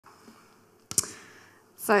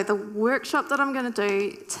So the workshop that I'm going to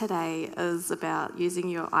do today is about using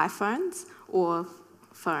your iPhones or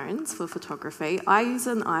phones for photography. I use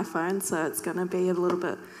an iPhone, so it's going to be a little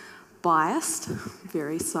bit biased.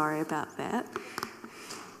 Very sorry about that.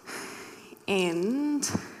 And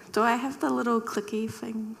do I have the little clicky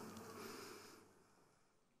thing?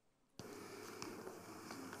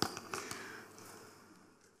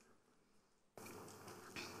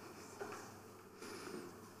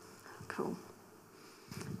 Cool.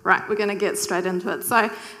 Right, we're going to get straight into it. So,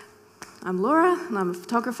 I'm Laura, and I'm a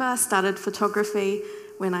photographer. I started photography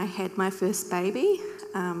when I had my first baby.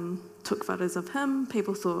 Took photos of him.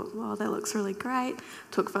 People thought, wow, that looks really great.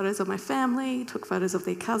 Took photos of my family, took photos of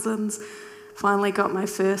their cousins. Finally got my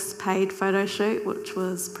first paid photo shoot, which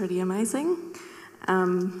was pretty amazing.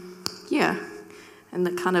 Yeah, and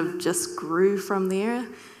it kind of just grew from there.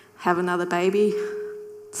 Have another baby,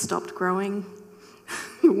 stopped growing,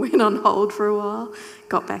 went on hold for a while,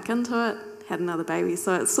 got back into it, had another baby.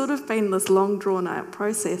 So it's sort of been this long drawn out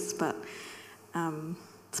process, but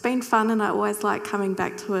it's been fun and I always like coming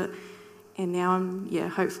back to it. And now I'm,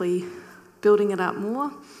 hopefully building it up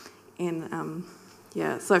more. And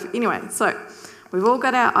so anyway, so we've all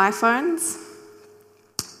got our iPhones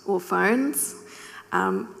or phones.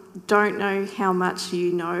 Don't know how much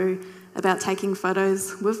you know about taking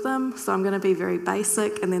photos with them, so I'm going to be very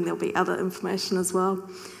basic, and then there'll be other information as well.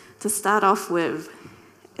 To start off with,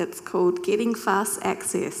 it's called Getting Fast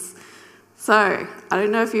Access. So, I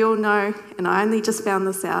don't know if you all know, and I only just found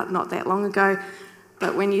this out not that long ago,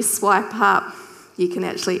 but when you swipe up, you can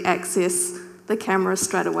actually access the camera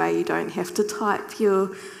straight away. You don't have to type your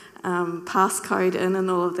passcode in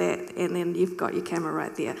and all of that, and then you've got your camera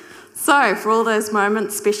right there. So for all those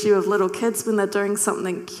moments, especially with little kids when they're doing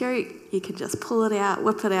something cute, you can just pull it out,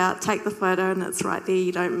 whip it out, take the photo, and it's right there.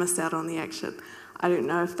 You don't miss out on the action. I don't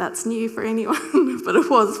know if that's new for anyone, but it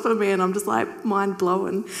was for me, and I'm just like mind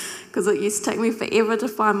blowing because it used to take me forever to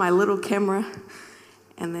find my little camera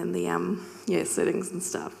and then the settings and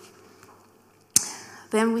stuff.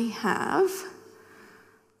 Then we have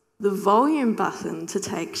the volume button to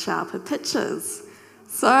take sharper pictures.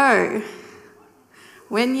 So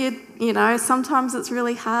when sometimes it's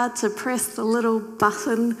really hard to press the little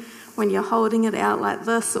button when you're holding it out like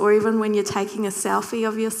this, or even when you're taking a selfie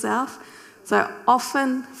of yourself. So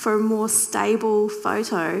often for a more stable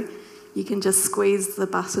photo, you can just squeeze the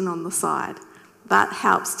button on the side. That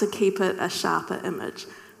helps to keep it a sharper image.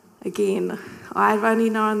 Again, I've only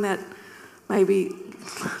known that maybe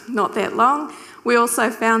not that long. We also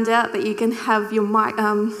found out that you can have your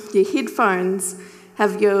headphones,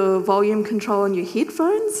 have your volume control on your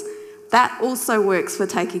headphones. That also works for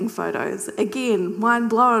taking photos. Again, mind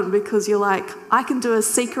blown, because you're like, I can do a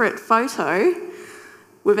secret photo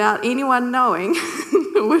without anyone knowing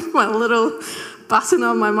with my little button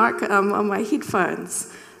on my on my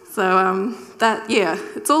headphones. So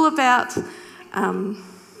it's all about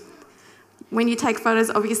when you take photos,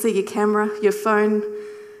 obviously your camera, your phone,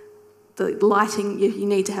 the lighting, you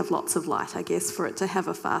need to have lots of light, I guess, for it to have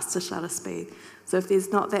a faster shutter speed. So if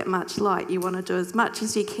there's not that much light, you want to do as much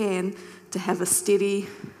as you can to have a steady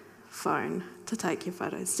phone to take your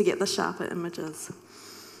photos, to get the sharper images.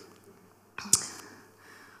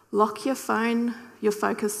 Lock your phone, your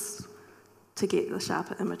focus, to get the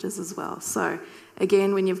sharper images as well. So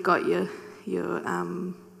again, when you've got your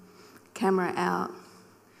camera out,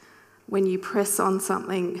 when you press on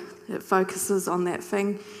something, it focuses on that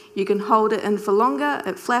thing. You can hold it in for longer,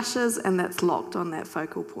 it flashes, and that's locked on that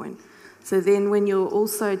focal point. So then when you're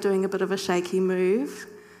also doing a bit of a shaky move,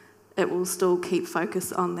 it will still keep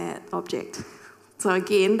focus on that object. So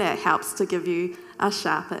again, that helps to give you a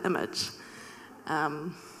sharper image.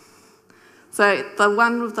 So the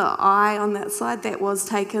one with the eye on that side, that was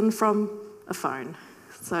taken from a phone.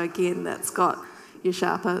 So again, that's got your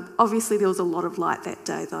sharper. Obviously, there was a lot of light that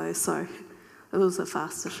day, though, so it was a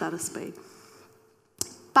faster shutter speed.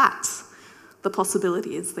 But the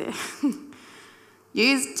possibility is there.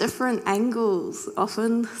 Use different angles.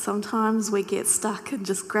 Sometimes we get stuck in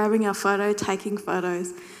just grabbing our photo, taking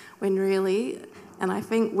photos, when really, and I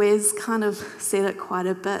think Wes kind of said it quite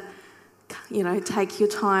a bit, take your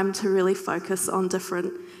time to really focus on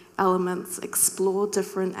different elements, explore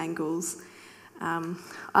different angles.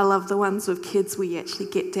 I love the ones with kids where you actually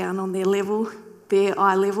get down on their level, their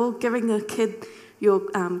eye level. Giving a kid your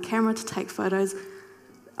camera to take photos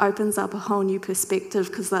opens up a whole new perspective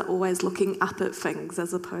because they're always looking up at things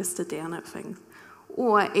as opposed to down at things.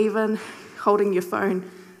 Or even holding your phone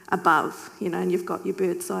above, and you've got your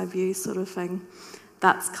bird's eye view sort of thing.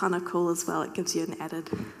 That's kind of cool as well. It gives you an added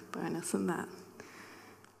bonus in that.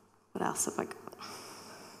 What else have I got?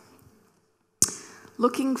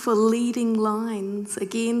 Looking for leading lines.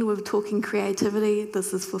 Again, we're talking creativity.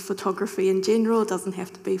 This is for photography in general. It doesn't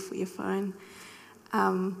have to be for your phone.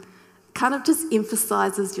 Kind of just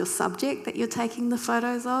emphasises your subject that you're taking the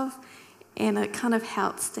photos of, and it kind of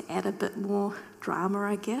helps to add a bit more drama,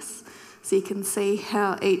 I guess. So you can see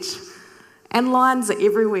how and lines are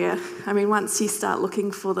everywhere. I mean, once you start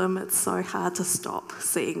looking for them, it's so hard to stop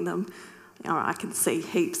seeing them. I can see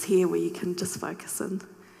heaps here where you can just focus in.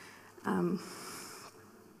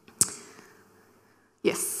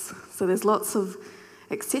 Yes, so there's lots of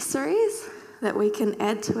accessories that we can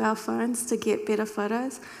add to our phones to get better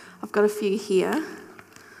photos. I've got a few here.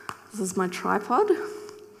 This is my tripod.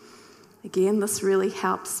 Again, this really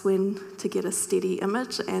helps to get a steady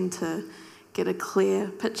image and to get a clear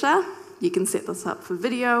picture. You can set this up for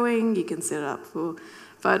videoing, you can set it up for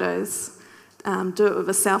photos. Do it with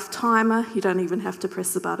a self-timer. You don't even have to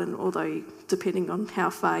press the button, although depending on how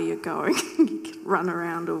far you're going, you can run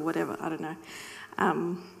around or whatever, I don't know.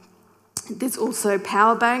 There's also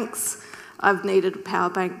power banks. I've needed a power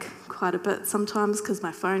bank quite a bit sometimes because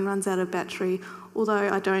my phone runs out of battery,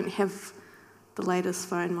 although I don't have the latest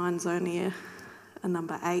phone. Mine's only a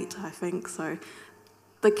number 8, I think, so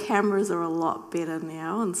the cameras are a lot better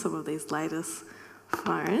now on some of these latest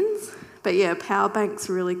phones. But yeah, power bank's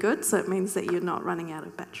really good, so it means that you're not running out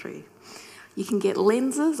of battery. You can get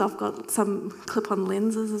lenses. I've got some clip-on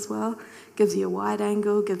lenses as well. Gives you a wide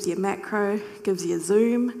angle, gives you a macro, gives you a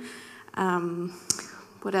zoom.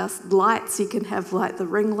 What else? Lights. You can have like the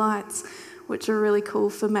ring lights, which are really cool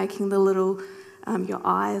for making the little, your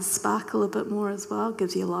eyes sparkle a bit more as well.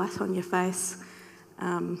 Gives you light on your face.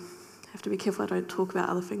 Have to be careful I don't talk about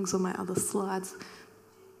other things on my other slides.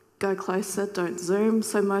 Go closer, don't zoom.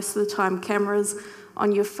 So most of the time cameras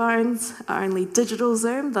on your phones are only digital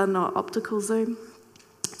zoom, they're not optical zoom.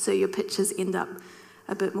 So your pictures end up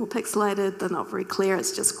a bit more pixelated, they're not very clear,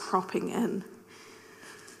 it's just cropping in.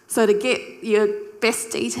 So to get your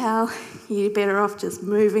best detail, you're better off just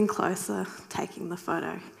moving closer, taking the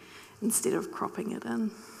photo, instead of cropping it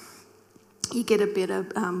in. You get a better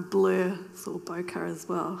blur or bokeh as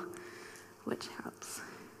well, which helps.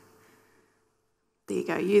 There you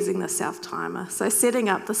go, using the self-timer. So setting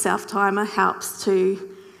up the self-timer helps to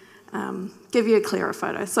give you a clearer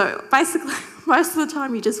photo. So basically, most of the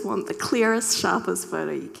time you just want the clearest, sharpest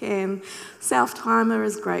photo you can. Self-timer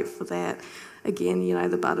is great for that. Again, you know,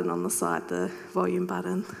 the button on the side, the volume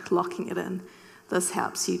button, locking it in. This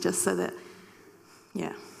helps you just so that,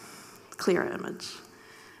 yeah, clearer image.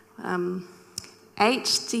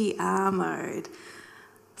 HDR mode.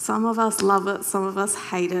 Some of us love it, some of us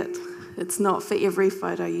hate it. It's not for every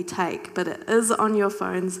photo you take, but it is on your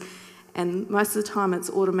phones, and most of the time it's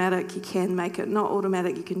automatic. You can make it not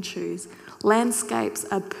automatic, you can choose. Landscapes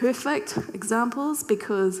are perfect examples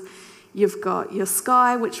because you've got your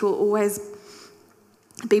sky, which will always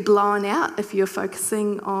be blown out if you're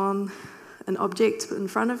focusing on an object in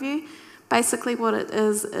front of you. Basically what it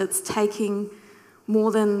is, it's taking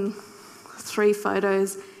more than 3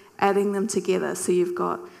 photos, adding them together. So you've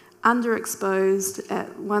got underexposed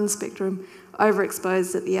at one spectrum,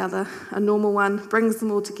 overexposed at the other. A normal one brings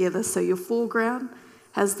them all together, so your foreground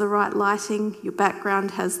has the right lighting, your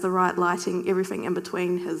background has the right lighting, everything in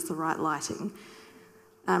between has the right lighting.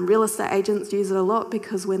 Real estate agents use it a lot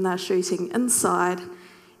because when they're shooting inside,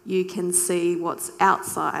 you can see what's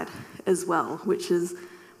outside as well, which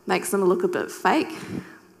makes them look a bit fake.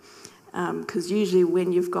 Because usually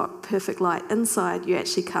when you've got perfect light inside, you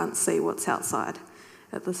actually can't see what's outside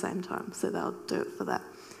at the same time, so they'll do it for that.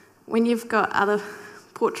 When you've got other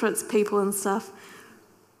portraits, people and stuff,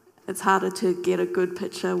 it's harder to get a good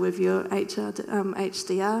picture with your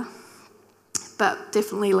HDR, but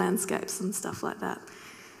definitely landscapes and stuff like that.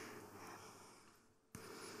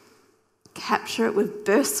 Capture it with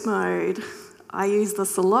burst mode. I use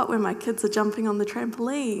this a lot when my kids are jumping on the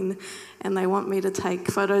trampoline and they want me to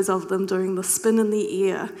take photos of them doing the spin in the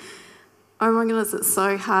air. Oh my goodness, it's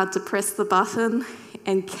so hard to press the button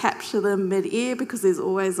and capture them mid-air because there's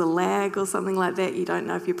always a lag or something like that. You don't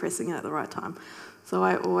know if you're pressing it at the right time. So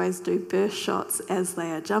I always do burst shots as they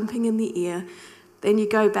are jumping in the air. Then you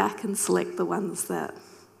go back and select the ones that,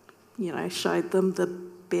 you know, showed them the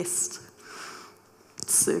best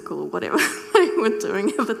circle or whatever they were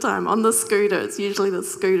doing at the time. On the scooter, it's usually the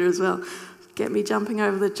scooter as well. Get me jumping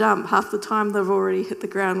over the jump. Half the time they've already hit the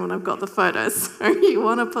ground when I've got the photos. So you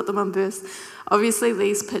want to put them on burst. Obviously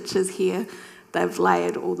these pictures here, they've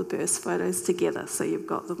layered all the burst photos together, so you've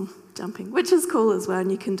got them jumping, which is cool as well, and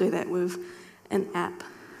you can do that with an app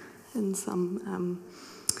in some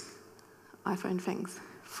iPhone things.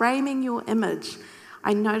 Framing your image.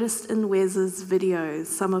 I noticed in Wes's videos,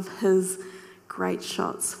 some of his great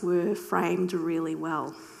shots were framed really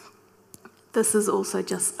well. This is also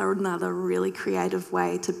just another really creative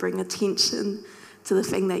way to bring attention to the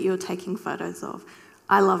thing that you're taking photos of.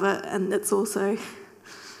 I love it, and it's also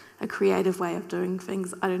a creative way of doing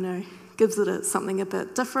things. I don't know, gives it something a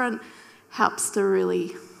bit different, helps to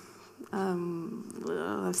really,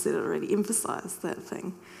 I've said it already, emphasise that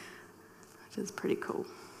thing, which is pretty cool.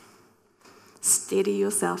 Steady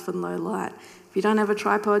yourself in low light. If you don't have a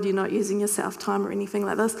tripod, you're not using your self-time or anything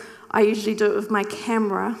like this. I usually do it with my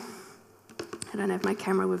camera. I don't have my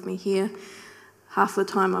camera with me here. Half the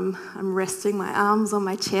time I'm resting my arms on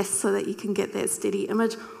my chest so that you can get that steady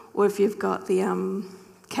image. Or if you've got the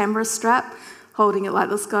camera strap, holding it like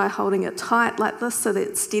this guy, holding it tight like this so that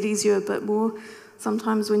it steadies you a bit more.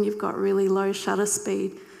 Sometimes when you've got really low shutter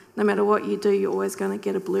speed, no matter what you do, you're always going to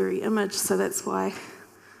get a blurry image. So that's why,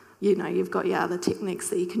 you've got your other techniques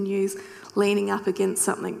that you can use, leaning up against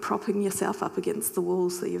something, propping yourself up against the wall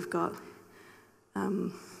so you've got,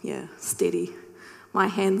 steady. My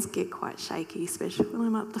hands get quite shaky, especially when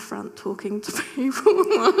I'm up the front talking to people.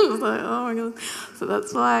 I was like, oh my God. So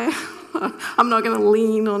that's why I'm not going to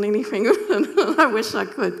lean on anything. I wish I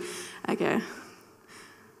could. Okay.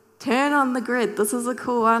 Turn on the grid. This is a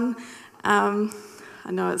cool one. I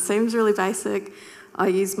know it seems really basic. I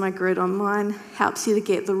use my grid on mine. Helps you to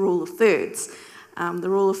get the rule of thirds. The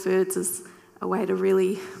rule of thirds is a way to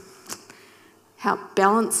really help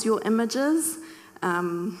balance your images.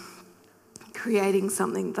 Creating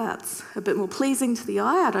something that's a bit more pleasing to the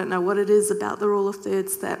eye. I don't know what it is about the rule of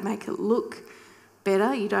thirds that make it look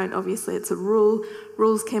better. Obviously it's a rule.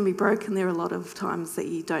 Rules can be broken. There are a lot of times that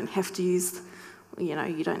you don't have to use,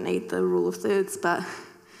 you don't need the rule of thirds, but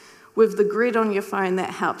with the grid on your phone,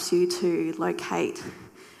 that helps you to locate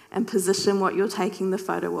and position what you're taking the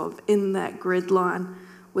photo of in that grid line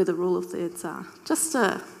where the rule of thirds are. Just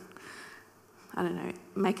to,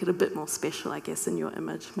 make it a bit more special, I guess, in your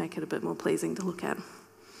image, make it a bit more pleasing to look at.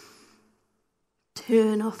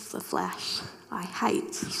 Turn off the flash. I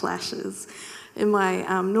hate flashes. In my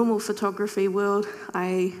normal photography world,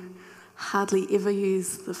 I hardly ever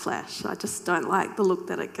use the flash. I just don't like the look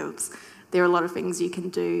that it gives. There are a lot of things you can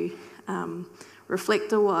do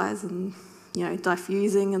reflector-wise and,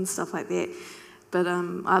 diffusing and stuff like that, but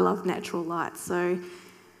I love natural light, so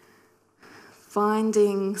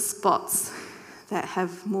finding spots that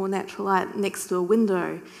have more natural light next to a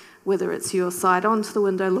window, whether it's your side onto the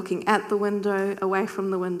window, looking at the window, away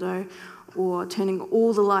from the window, or turning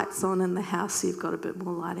all the lights on in the house so you've got a bit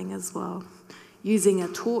more lighting as well. Using a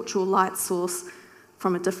torch or light source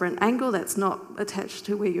from a different angle that's not attached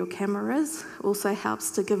to where your camera is also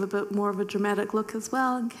helps to give a bit more of a dramatic look as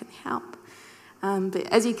well and can help. But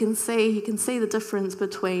as you can see the difference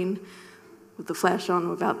between with the flash on and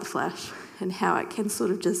without the flash and how it can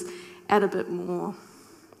sort of just add a bit more,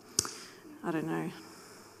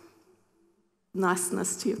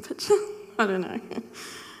 niceness to your picture. I don't know.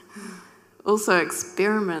 Also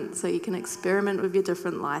experiment, so you can experiment with your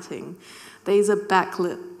different lighting. These are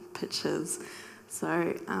backlit pictures.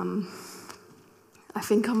 So I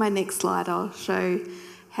think on my next slide I'll show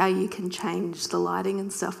how you can change the lighting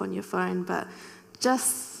and stuff on your phone, but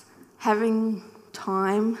just having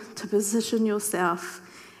time to position yourself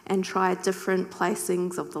and try different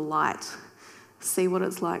placings of the light. See what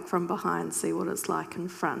it's like from behind, see what it's like in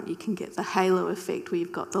front. You can get the halo effect where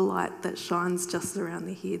you've got the light that shines just around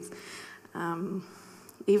the heads.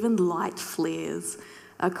 Even light flares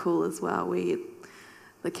are cool as well, where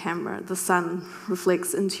the sun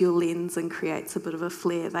reflects into your lens and creates a bit of a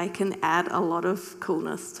flare. They can add a lot of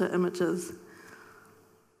coolness to images.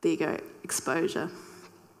 There you go, exposure.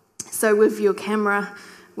 So with your camera,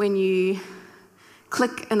 when you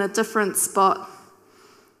click in a different spot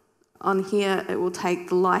on here, it will take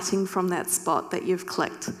the lighting from that spot that you've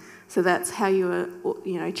clicked. So that's how you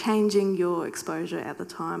are, changing your exposure at the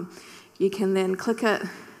time. You can then click it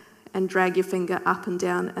and drag your finger up and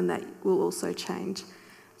down, and that will also change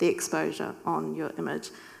the exposure on your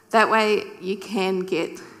image. That way you can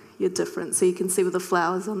get your difference. So you can see with the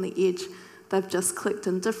flowers on the edge, they've just clicked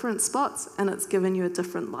in different spots and it's given you a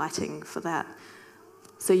different lighting for that.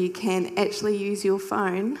 So you can actually use your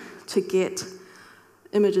phone to get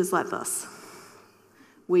images like this,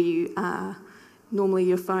 where you normally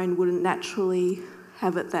your phone wouldn't naturally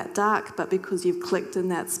have it that dark, but because you've clicked in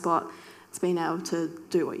that spot, it's been able to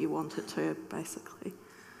do what you want it to, basically,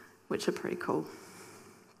 which are pretty cool.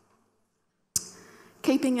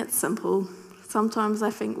 Keeping it simple. Sometimes I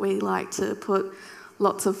think we like to put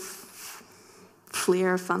lots of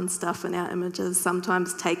flair, fun stuff in our images.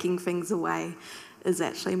 Sometimes taking things away is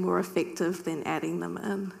actually more effective than adding them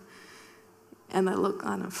in. And they look,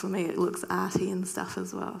 I don't know, for me it looks arty and stuff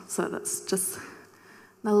as well. So that's just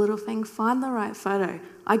the little thing, find the right photo.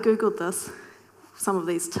 I Googled this, some of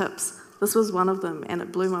these tips. This was one of them, and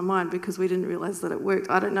it blew my mind because we didn't realise that it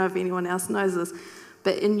worked. I don't know if anyone else knows this,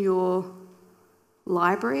 but in your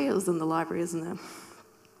library, it was in the library, isn't it?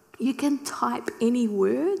 You can type any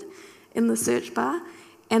word in the search bar,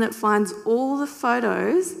 and it finds all the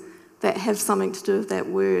photos that have something to do with that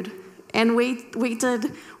word. And we did,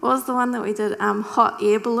 what was the one that we did? Hot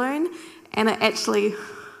air balloon, and it actually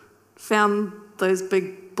found those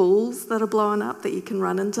big balls that are blowing up that you can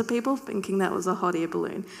run into people, thinking that was a hot air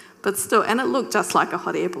balloon. But still, and it looked just like a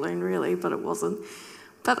hot air balloon really, but it wasn't.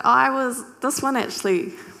 But this one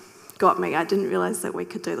actually got me. I didn't realise that we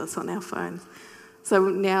could do this on our phones. So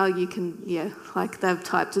now you can, like they've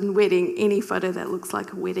typed in wedding, any photo that looks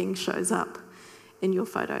like a wedding shows up in your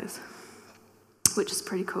photos, which is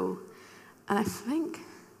pretty cool. And I think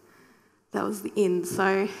that was the end.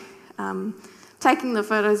 So taking the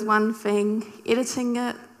photos, one thing, editing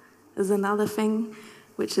it is another thing,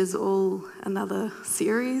 which is all another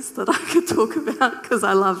series that I could talk about because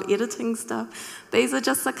I love editing stuff. These are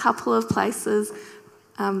just a couple of places.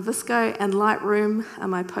 VSCO and Lightroom are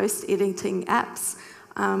my post-editing apps.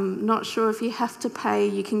 Not sure if you have to pay.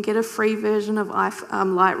 You can get a free version of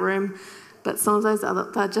Lightroom, but some of those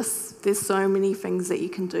other, there's so many things that you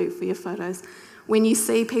can do for your photos. When you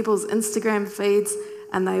see people's Instagram feeds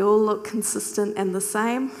and they all look consistent and the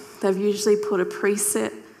same, they've usually put a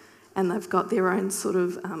preset and they've got their own sort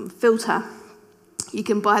of filter. You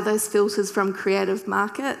can buy those filters from Creative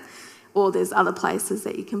Market, or there's other places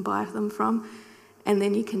that you can buy them from. And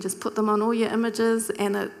then you can just put them on all your images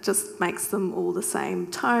and it just makes them all the same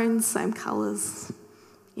tones, same colours,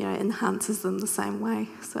 enhances them the same way.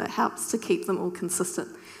 So it helps to keep them all consistent.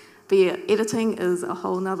 But yeah, editing is a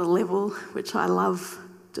whole nother level, which I love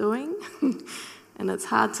doing. And it's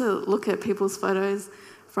hard to look at people's photos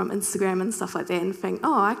from Instagram and stuff like that and think,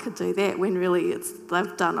 oh, I could do that, when really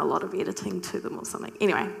they've done a lot of editing to them or something.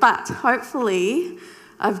 Anyway, but hopefully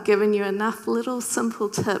I've given you enough little simple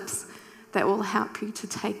tips that will help you to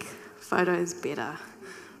take photos better.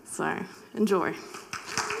 So enjoy.